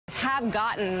have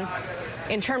gotten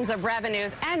in terms of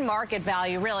revenues and market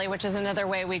value, really, which is another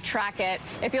way we track it.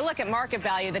 If you look at market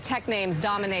value, the tech names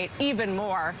dominate even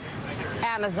more.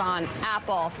 Amazon,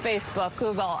 Apple, Facebook,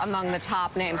 Google among the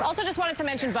top names. Also just wanted to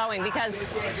mention Boeing because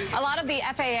a lot of the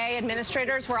FAA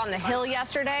administrators were on the Hill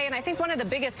yesterday, and I think one of the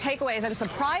biggest takeaways and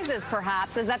surprises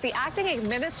perhaps is that the acting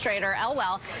administrator,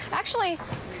 Elwell, actually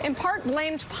in part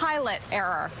blamed pilot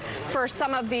error for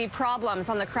some of the problems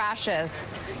on the crashes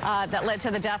that led to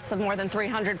the deaths of more than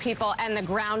 300 people and the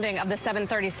grounding of the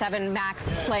 737 MAX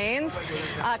planes.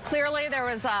 Clearly there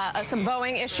was some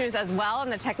Boeing issues as well in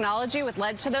the technology which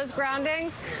led to those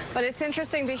groundings, but it's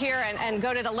interesting to hear and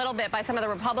goaded a little bit by some of the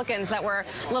Republicans that were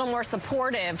a little more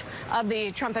supportive of the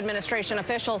Trump administration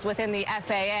officials within the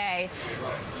FAA,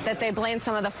 that they blamed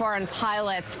some of the foreign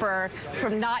pilots for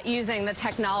not using the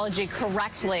technology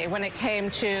correctly when it came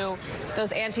to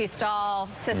those anti-stall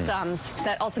systems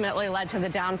that ultimately led to the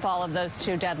downfall of those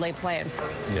two deadly planes.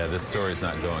 Yeah, this story's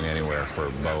not going anywhere for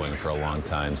Boeing for a long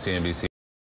time. CNBC